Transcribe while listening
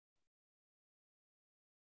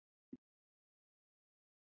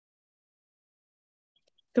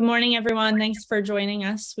Good morning, everyone. Thanks for joining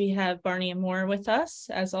us. We have Barney Amor with us.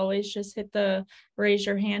 As always, just hit the raise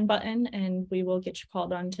your hand button and we will get you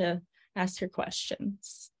called on to ask your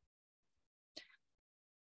questions.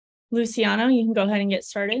 Luciano, you can go ahead and get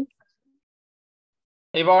started.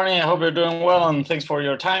 Hey, Barney, I hope you're doing well and thanks for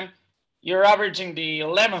your time. You're averaging the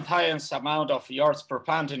 11th highest amount of yards per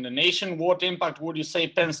punt in the nation. What impact would you say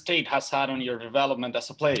Penn State has had on your development as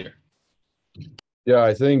a player? Yeah,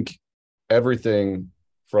 I think everything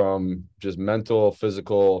from just mental,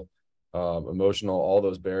 physical, emotional, all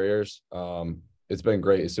those barriers. It's been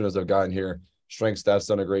great. As soon as I've gotten here, strength staff's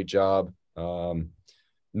done a great job.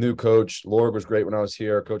 New coach, Lord was great when I was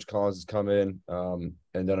here. Coach Collins has come in and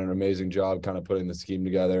done an amazing job kind of putting the scheme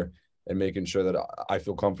together and making sure that I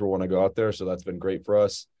feel comfortable when I go out there. So that's been great for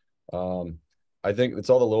us. I think it's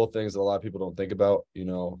all the little things that a lot of people don't think about,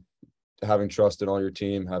 having trust in all your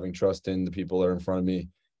team, having trust in the people that are in front of me,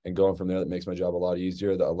 and going from there. That makes my job a lot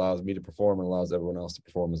easier. That allows me to perform and allows everyone else to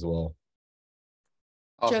perform as well.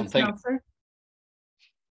 Awesome. Thank you.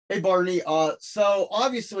 Hey, Barney. So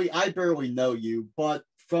obviously I barely know you, but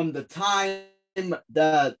from the time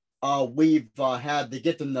that we've had to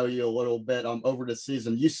get to know you a little bit over the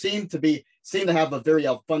season, you seem to have a very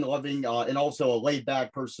fun-loving and also a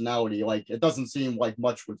laid-back personality. Like, it doesn't seem like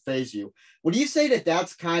much would faze you. Would you say that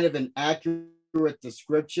that's kind of an accurate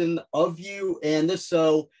description of you? And if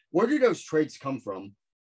so, where do those traits come from?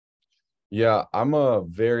 Yeah, I'm a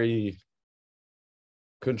very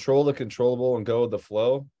control the controllable and go with the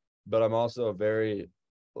flow, but I'm also a very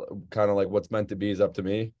kind of like what's meant to be is up to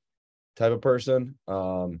me type of person.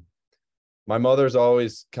 My mother's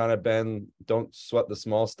always kind of been, don't sweat the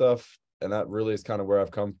small stuff. And that really is kind of where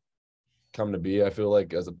I've come to be. I feel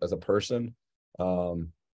like as a person,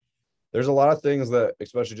 there's a lot of things that,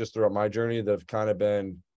 especially just throughout my journey, that have kind of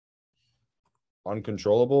been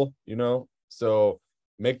uncontrollable, so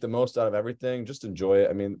make the most out of everything, just enjoy it.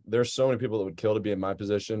 I mean, there's so many people that would kill to be in my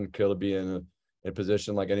position, kill to be in a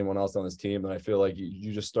position like anyone else on this team. And I feel like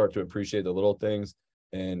you just start to appreciate the little things,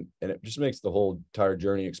 and it just makes the whole entire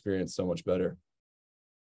journey experience so much better.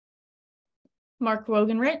 Mark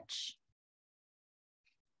Wogan-Rich.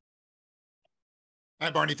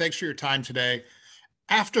 Hi, Barney. Thanks for your time today.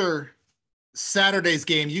 After Saturday's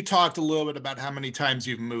game, you talked a little bit about how many times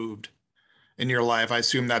you've moved in your life. I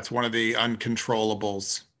assume that's one of the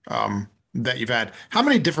uncontrollables that you've had. How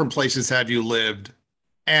many different places have you lived?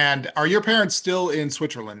 And are your parents still in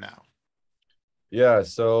Switzerland now? Yeah,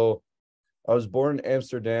 so I was born in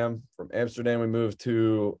Amsterdam. From Amsterdam, we moved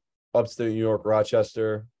to upstate New York,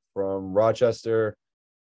 Rochester. From Rochester,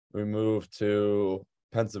 we moved to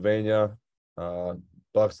Pennsylvania,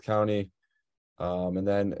 Bucks County. And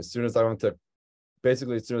then as soon as I went to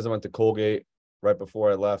Colgate, right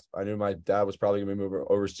before I left, I knew my dad was probably going to be moving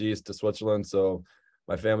overseas to Switzerland. So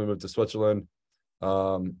my family moved to Switzerland.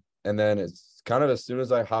 And then it's kind of as soon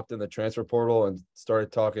as I hopped in the transfer portal and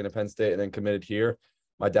started talking to Penn State and then committed here,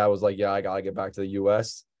 my dad was like, yeah, I got to get back to the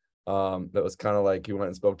U.S. That was kind of like he went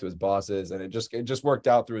and spoke to his bosses, and it just worked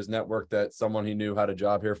out through his network that someone he knew had a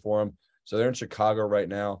job here for him. So they're in Chicago right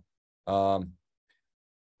now.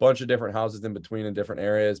 Bunch of different houses in between in different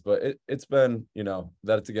areas, but it's been,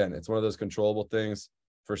 it's one of those controllable things.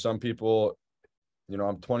 For some people,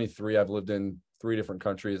 I'm 23. I've lived in 3 different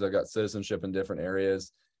countries. I've got citizenship in different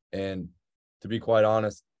areas. And to be quite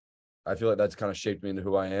honest, I feel like that's kind of shaped me into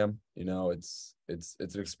who I am. It's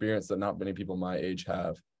an experience that not many people my age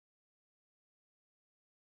have.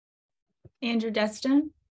 Andrew Destin.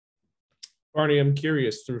 Barney, I'm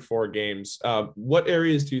curious, through 4 games, what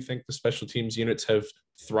areas do you think the special teams units have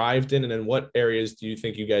thrived in, and in what areas do you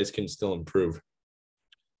think you guys can still improve?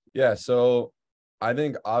 Yeah, so I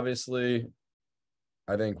think obviously,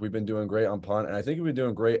 we've been doing great on punt, and I think we've been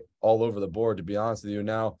doing great all over the board, to be honest with you.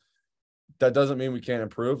 Now, that doesn't mean we can't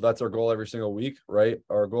improve. That's our goal every single week, right?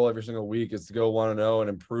 Our goal every single week is to go 1-0 and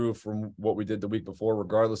improve from what we did the week before,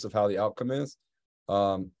 regardless of how the outcome is.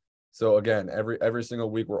 So again, every single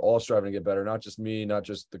week, we're all striving to get better, not just me, not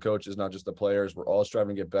just the coaches, not just the players. We're all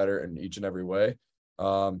striving to get better in each and every way.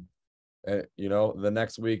 And the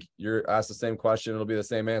next week you're asked the same question, it'll be the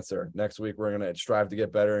same answer. Next week, we're going to strive to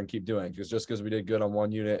get better and keep doing, because just because we did good on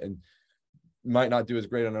one unit and might not do as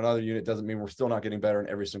great on another unit doesn't mean we're still not getting better in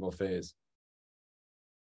every single phase.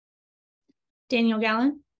 Daniel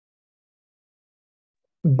Gallen.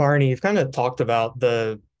 Barney, you've kind of talked about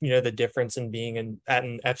the difference in being at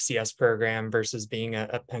an FCS program versus being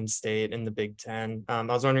at Penn State in the Big Ten. I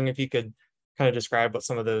was wondering if you could kind of describe what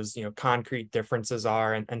some of those, concrete differences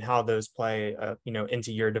are, and how those play,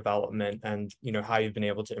 into your development, and, how you've been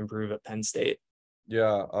able to improve at Penn State.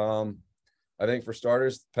 Yeah. I think for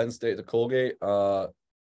starters, Penn State to Colgate,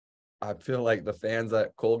 I feel like the fans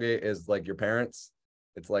at Colgate is like your parents.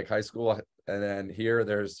 It's like high school. And then here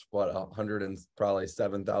there's what 100 and probably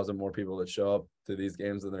 7,000 more people that show up to these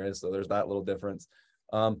games than there is. So there's that little difference.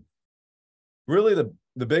 Really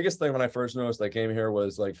the biggest thing when I first noticed I came here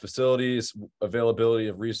was like facilities, availability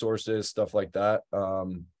of resources, stuff like that.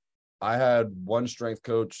 I had one strength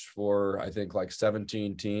coach for I think like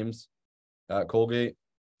 17 teams at Colgate.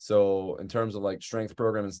 So in terms of like strength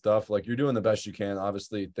program and stuff, like you're doing the best you can.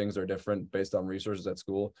 Obviously things are different based on resources at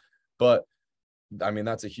school, but I mean,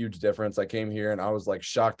 that's a huge difference. I came here and I was like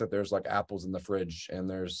shocked that there's like apples in the fridge and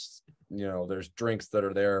there's, you know, there's drinks that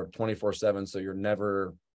are there 24/7. So you're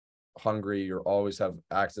never hungry. You always have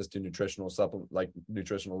access to nutritional supplement, like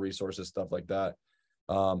nutritional resources, stuff like that.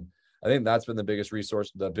 I think that's been the biggest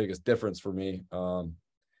resource, the biggest difference for me.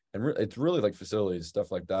 It's really like facilities,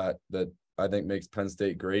 stuff like that, that I think makes Penn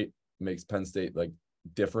State great, makes Penn State like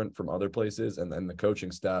different from other places. And then the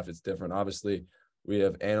coaching staff is different. Obviously, we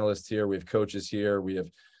have analysts here, we have coaches here, we have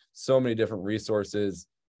so many different resources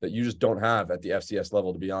that you just don't have at the FCS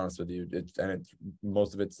level, to be honest with you.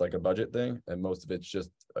 Most of it's like a budget thing, and most of it's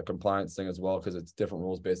just a compliance thing as well, because it's different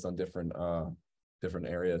rules based on different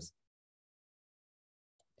areas.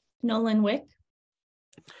 Nolan Wick.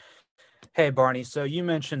 Hey, Barney. So you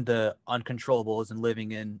mentioned the uncontrollables and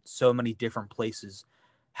living in so many different places.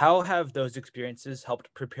 How have those experiences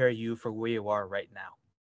helped prepare you for where you are right now?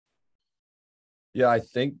 Yeah, I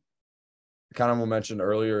think kind of what I mentioned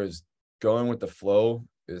earlier is going with the flow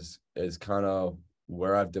is kind of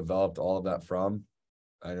where I've developed all of that from.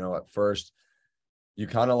 I know at first you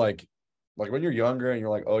kind of like when you're younger and you're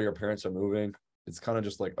like, oh, your parents are moving, it's kind of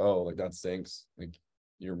just like, oh, like that stinks. Like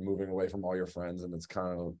you're moving away from all your friends and it's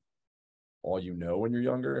kind of all you know when you're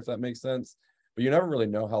younger, if that makes sense. But you never really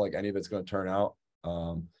know how like any of it's going to turn out.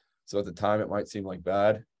 So at the time it might seem like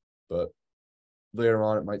bad, but later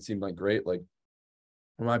on it might seem like great. Like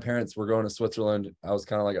when my parents were going to Switzerland, I was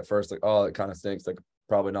kind of like at first like, oh, it kind of stinks. Like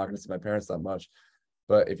probably not going to see my parents that much.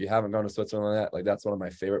 But if you haven't gone to Switzerland yet, like that's one of my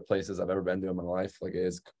favorite places I've ever been to in my life. Like it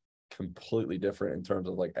is completely different in terms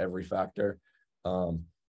of like every factor.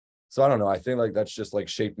 So I don't know. I think like that's just like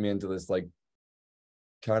shaped me into this like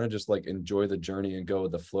kind of just like enjoy the journey and go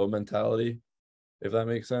with the flow mentality, if that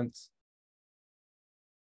makes sense.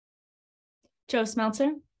 Joe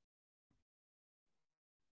Smeltzer.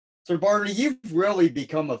 So Barney, you've really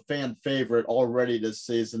become a fan favorite already this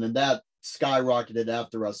season, and that skyrocketed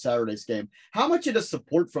after Saturday's game. How much of the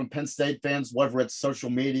support from Penn State fans, whether it's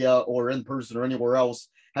social media or in person or anywhere else,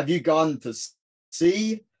 have you gotten to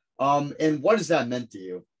see? And what has that meant to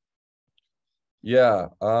you? Yeah.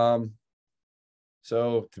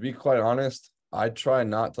 So to be quite honest, I try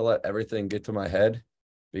not to let everything get to my head,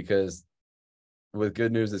 because with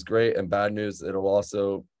good news is great and bad news,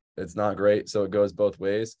 it's not great. So it goes both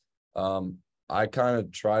ways. I kind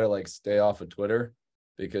of try to like stay off of Twitter,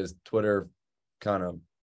 because Twitter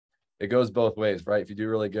it goes both ways, right? If you do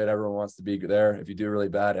really good, everyone wants to be there. If you do really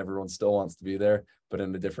bad, everyone still wants to be there, but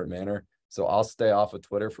in a different manner. So I'll stay off of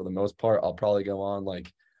Twitter for the most part. I'll probably go on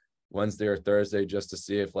like Wednesday or Thursday just to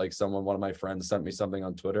see if like one of my friends sent me something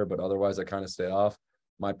on Twitter, but otherwise I kind of stay off.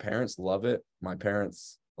 My parents love it. My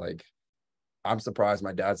parents, like, I'm surprised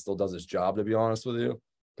my dad still does his job, to be honest with you,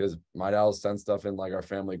 because my dad will send stuff in like our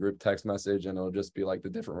family group text message and it'll just be like the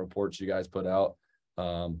different reports you guys put out.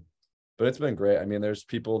 But it's been great. I mean, there's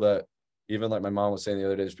people that, even like my mom was saying the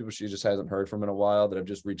other day, there's people she just hasn't heard from in a while that have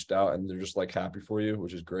just reached out and they're just like happy for you,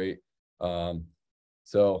 which is great.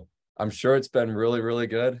 So I'm sure it's been really, really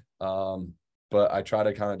good. But I try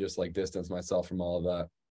to kind of just like distance myself from all of that.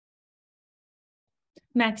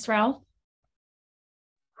 Max Rowell.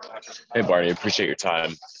 Hey, Barney, appreciate your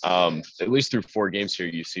time. At least through 4 games here,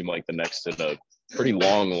 you seem like the next in a pretty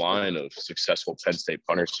long line of successful Penn State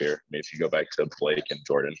punters here. I mean, if you go back to Blake and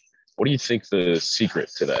Jordan, what do you think the secret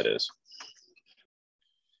to that is?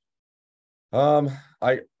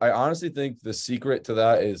 I honestly think the secret to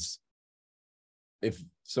that is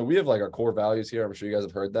we have like our core values here. I'm sure you guys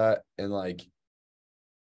have heard that. And like,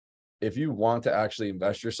 if you want to actually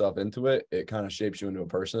invest yourself into it, it kind of shapes you into a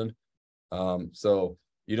person. So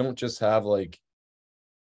you don't just have like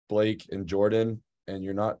Blake and Jordan and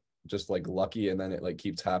you're not just like lucky and then it like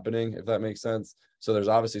keeps happening, if that makes sense. So there's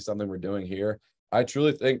obviously something we're doing here. I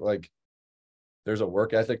truly think like there's a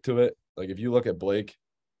work ethic to it. Like if you look at Blake,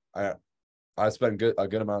 I spent a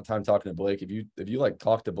good amount of time talking to Blake. If you like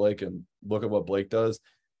talk to Blake and look at what Blake does,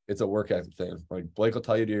 it's a work ethic thing. Like Blake will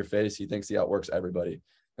tell you to your face, he thinks he outworks everybody.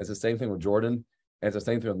 It's the same thing with Jordan. And it's the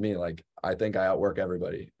same thing with me. Like, I think I outwork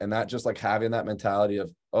everybody. And that just like having that mentality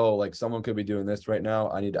of, oh, like someone could be doing this right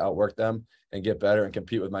now, I need to outwork them and get better and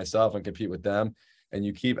compete with myself and compete with them. and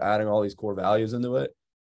you keep adding all these core values into it,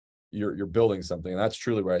 you're building something. And that's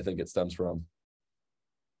truly where I think it stems from.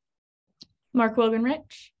 Mark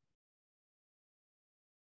Woganrich.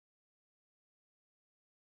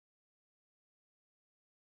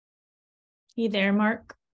 You there,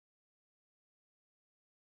 Mark?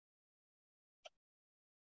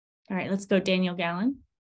 All right, let's go Daniel Gallen.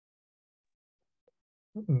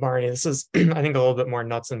 Barney, this is, I think, a little bit more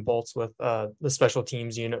nuts and bolts with the special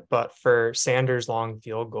teams unit, but for Sanders' long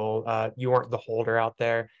field goal, you weren't the holder out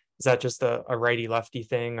there. Is that just a righty lefty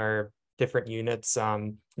thing or different units?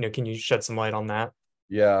 Can you shed some light on that?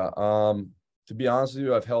 Yeah. To be honest with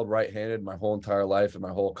you, I've held right-handed my whole entire life and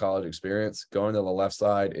my whole college experience. Going to the left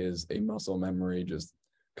side is a muscle memory, just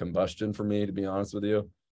combustion for me, to be honest with you.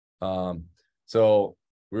 So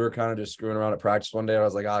we were kind of just screwing around at practice one day. I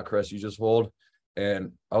was like, Chris, you just hold.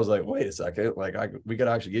 And I was like, wait a second, like we could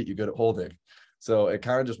actually get you good at holding. So it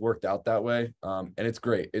kind of just worked out that way. And it's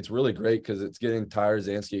great. It's really great because it's getting Tyler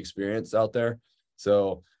Zansky experience out there.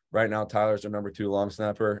 So right now, Tyler's our number 2 long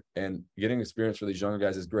snapper, and getting experience for these younger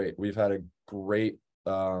guys is great. We've had a great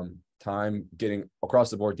time getting across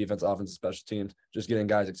the board defense, offense, special teams, just getting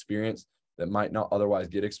guys experience that might not otherwise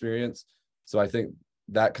get experience. So I think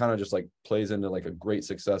that kind of just like plays into like a great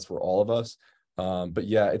success for all of us. But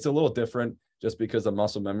yeah, it's a little different just because of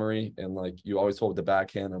muscle memory, and like you always hold with the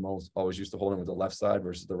backhand. I'm always used to holding with the left side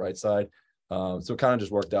versus the right side. So it kind of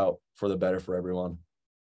just worked out for the better for everyone.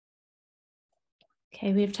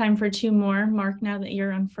 Okay, we have time for 2 more. Mark, now that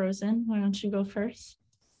you're unfrozen, why don't you go first?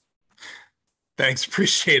 Thanks.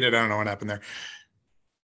 Appreciate it. I don't know what happened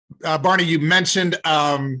there. Barney, you mentioned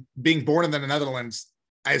being born in the Netherlands.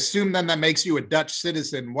 I assume then that makes you a Dutch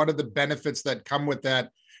citizen. What are the benefits that come with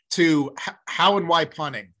that to how and why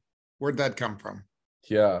punting? Where'd that come from?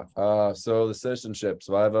 Yeah. So the citizenship.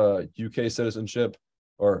 So I have a UK citizenship,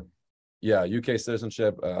 UK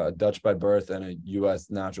citizenship, Dutch by birth, and a US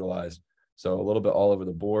naturalized. So a little bit all over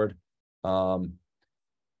the board. Punting,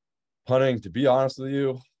 to be honest with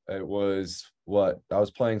you, it was I was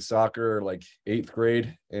playing soccer like 8th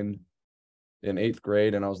grade in 8th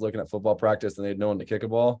grade, and I was looking at football practice and they'd no one to kick a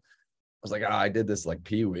ball. I was like, I did this like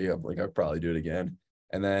pee-wee. I'm like, I'll probably do it again.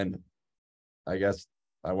 And then I guess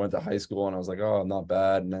I went to high school and I was like, I'm not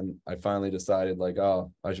bad. And then I finally decided like,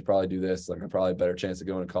 I should probably do this. Like, I probably have a better chance of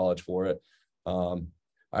going to college for it. I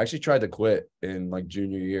actually tried to quit in like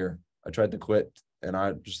junior year. I tried to quit, and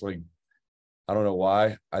I just like, I don't know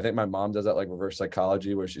why. I think my mom does that like reverse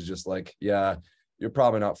psychology where she's just like, yeah, you're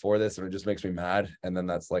probably not for this. And it just makes me mad. And then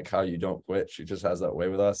that's like how you don't quit. She just has that way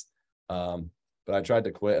with us. But I tried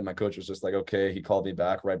to quit, and my coach was just like, okay. He called me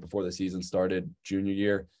back right before the season started junior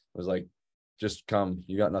year. I was like, just come,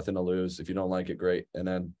 you got nothing to lose. If you don't like it, great. And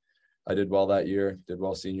then I did well that year, did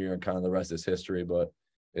well senior year, and kind of the rest is history. But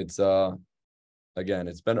it's, again,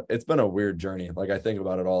 it's been a weird journey. Like, I think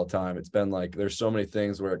about it all the time. It's been like, there's so many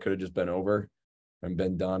things where it could have just been over and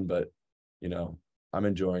been done, but I'm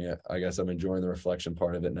enjoying it. I guess I'm enjoying the reflection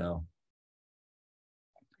part of it now.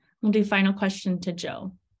 We'll do final question to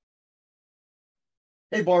Joe.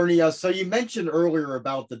 Hey, Barney. So you mentioned earlier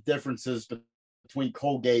about the differences between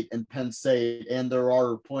Colgate and Penn State, and there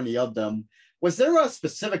are plenty of them. Was there a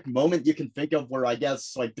specific moment you can think of where, I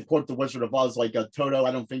guess, like to quote the Wizard of Oz, like a Toto,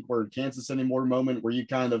 I don't think we're in Kansas anymore moment, where you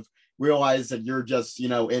kind of realize that you're just,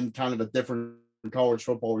 in kind of a different college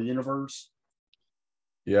football universe?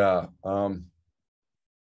 Yeah.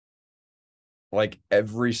 Like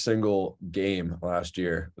every single game last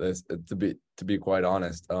year, to be quite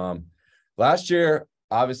honest. Last year,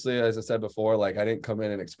 obviously, as I said before, like I didn't come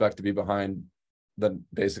in and expect to be behind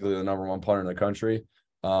basically the number 1 punter in the country.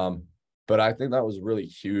 But I think that was really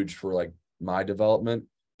huge for like my development,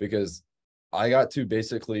 because I got to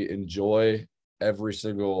basically enjoy every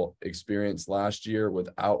single experience last year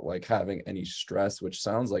without like having any stress, which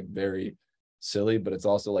sounds like very silly, but it's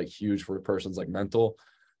also like huge for a person's like mental.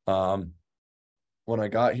 When I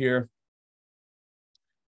got here,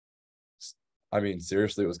 I mean,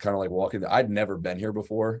 seriously, it was kind of like walking. I'd never been here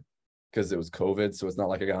before because it was COVID. So it's not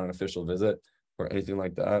like I got an official visit or anything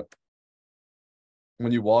like that.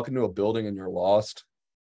 When you walk into a building and you're lost,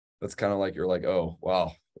 that's kind of like, you're like, oh,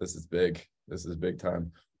 wow, this is big. This is big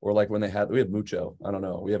time. Or like when we had mucho. I don't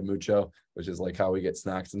know. We have mucho, which is like how we get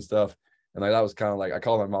snacks and stuff. And like, that was kind of like, I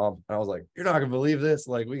called my mom and I was like, you're not gonna believe this.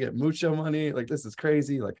 Like, we get mucho money. Like, this is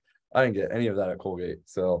crazy. Like, I didn't get any of that at Colgate.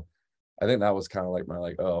 So I think that was kind of like my,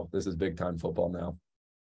 like, oh, this is big time football now.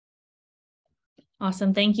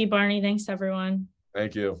 Awesome. Thank you, Barney. Thanks, everyone.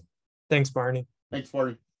 Thank you. Thanks, Barney. Thanks,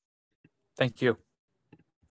 Barney. Thank you.